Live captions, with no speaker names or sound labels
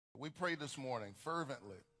We pray this morning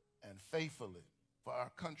fervently and faithfully for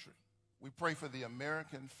our country. We pray for the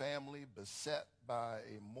American family beset by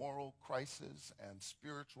a moral crisis and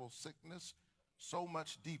spiritual sickness so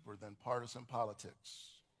much deeper than partisan politics.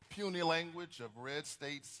 Puny language of red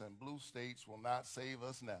states and blue states will not save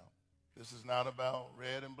us now. This is not about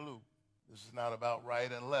red and blue. This is not about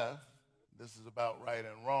right and left. This is about right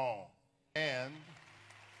and wrong. And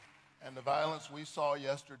the violence we saw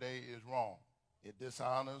yesterday is wrong. It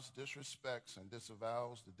dishonors, disrespects, and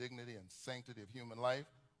disavows the dignity and sanctity of human life,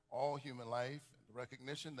 all human life, and the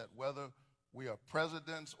recognition that whether we are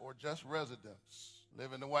presidents or just residents,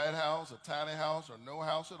 live in the White House, a tiny house, or no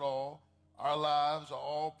house at all, our lives are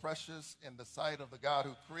all precious in the sight of the God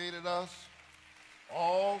who created us.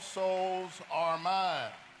 All souls are mine.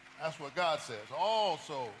 That's what God says. All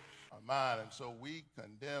souls are mine. And so we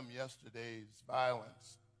condemn yesterday's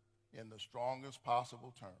violence in the strongest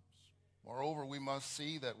possible terms. Moreover, we must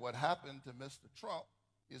see that what happened to Mr. Trump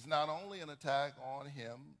is not only an attack on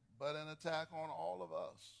him, but an attack on all of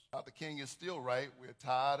us. Dr. King is still right. We're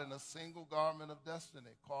tied in a single garment of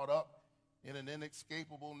destiny, caught up in an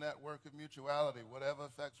inescapable network of mutuality. Whatever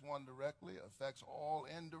affects one directly affects all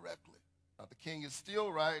indirectly. Dr. King is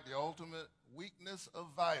still right. The ultimate weakness of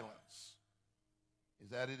violence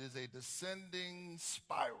is that it is a descending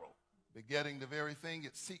spiral, begetting the very thing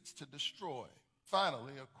it seeks to destroy.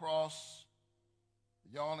 Finally, across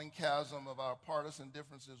the yawning chasm of our partisan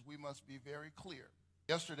differences, we must be very clear.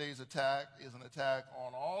 Yesterday's attack is an attack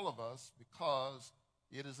on all of us because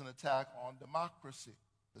it is an attack on democracy,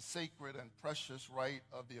 the sacred and precious right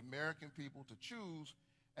of the American people to choose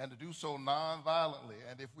and to do so nonviolently.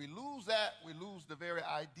 And if we lose that, we lose the very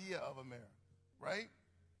idea of America, right?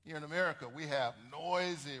 Here in America, we have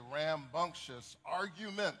noisy, rambunctious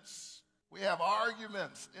arguments. We have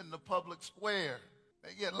arguments in the public square.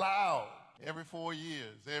 They get loud every 4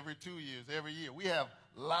 years, every 2 years, every year. We have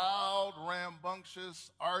loud, rambunctious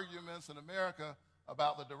arguments in America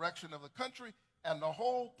about the direction of the country, and the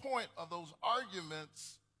whole point of those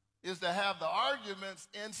arguments is to have the arguments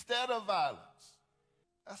instead of violence.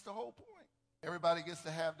 That's the whole point. Everybody gets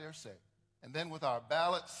to have their say. And then with our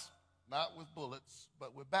ballots, not with bullets,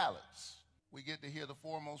 but with ballots, we get to hear the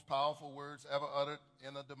four most powerful words ever uttered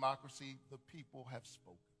in a democracy: the people have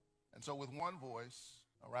spoken. And so with one voice,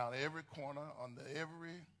 around every corner, under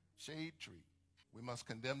every shade tree, we must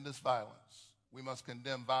condemn this violence. We must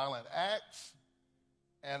condemn violent acts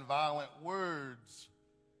and violent words.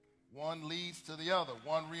 One leads to the other.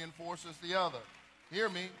 One reinforces the other. Hear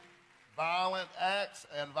me. Violent acts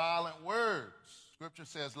and violent words. Scripture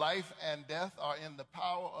says life and death are in the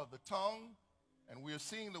power of the tongue, and we are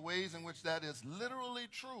seeing the ways in which that is literally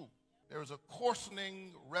true. There is a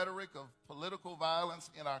coarsening rhetoric of political violence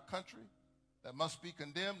in our country that must be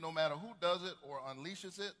condemned no matter who does it or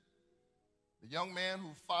unleashes it. The young man who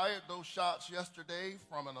fired those shots yesterday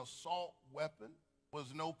from an assault weapon was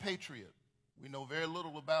no patriot. We know very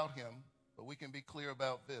little about him, but we can be clear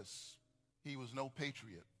about this. He was no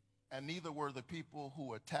patriot. And neither were the people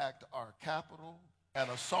who attacked our Capitol and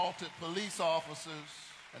assaulted police officers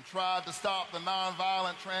and tried to stop the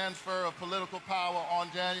nonviolent transfer of political power on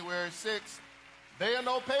January 6th. They are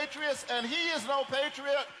no patriots, and he is no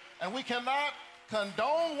patriot, and we cannot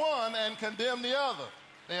condone one and condemn the other.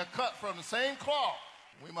 They are cut from the same cloth.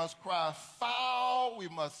 We must cry foul. We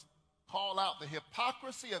must call out the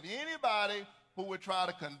hypocrisy of anybody who would try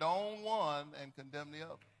to condone one and condemn the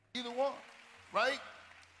other. Either one, right?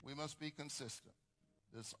 We must be consistent.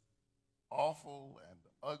 This awful and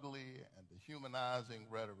ugly and dehumanizing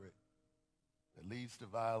rhetoric that leads to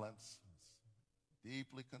violence is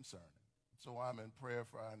deeply concerning. So I'm in prayer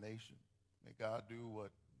for our nation. May God do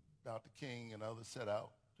what Dr. King and others set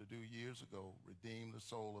out to do years ago: redeem the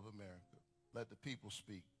soul of America. Let the people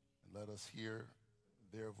speak, and let us hear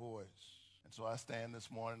their voice. And so I stand this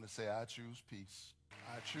morning to say, I choose peace.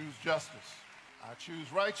 I choose justice. I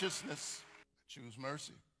choose righteousness. I choose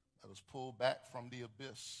mercy. Let us pull back from the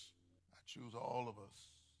abyss. I choose all of us.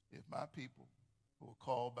 If my people who are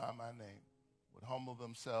called by my name would humble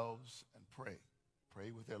themselves and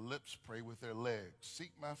pray with their lips, pray with their legs,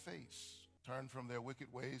 seek my face, turn from their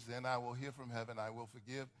wicked ways, then I will hear from heaven. I will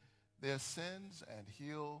forgive their sins and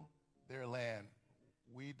heal their land.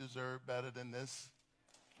 We deserve better than this,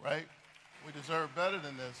 right? We deserve better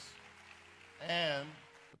than this. And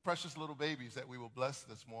the precious little babies that we will bless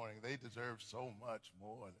this morning, they deserve so much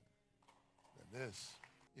more than this.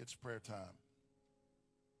 It's prayer time.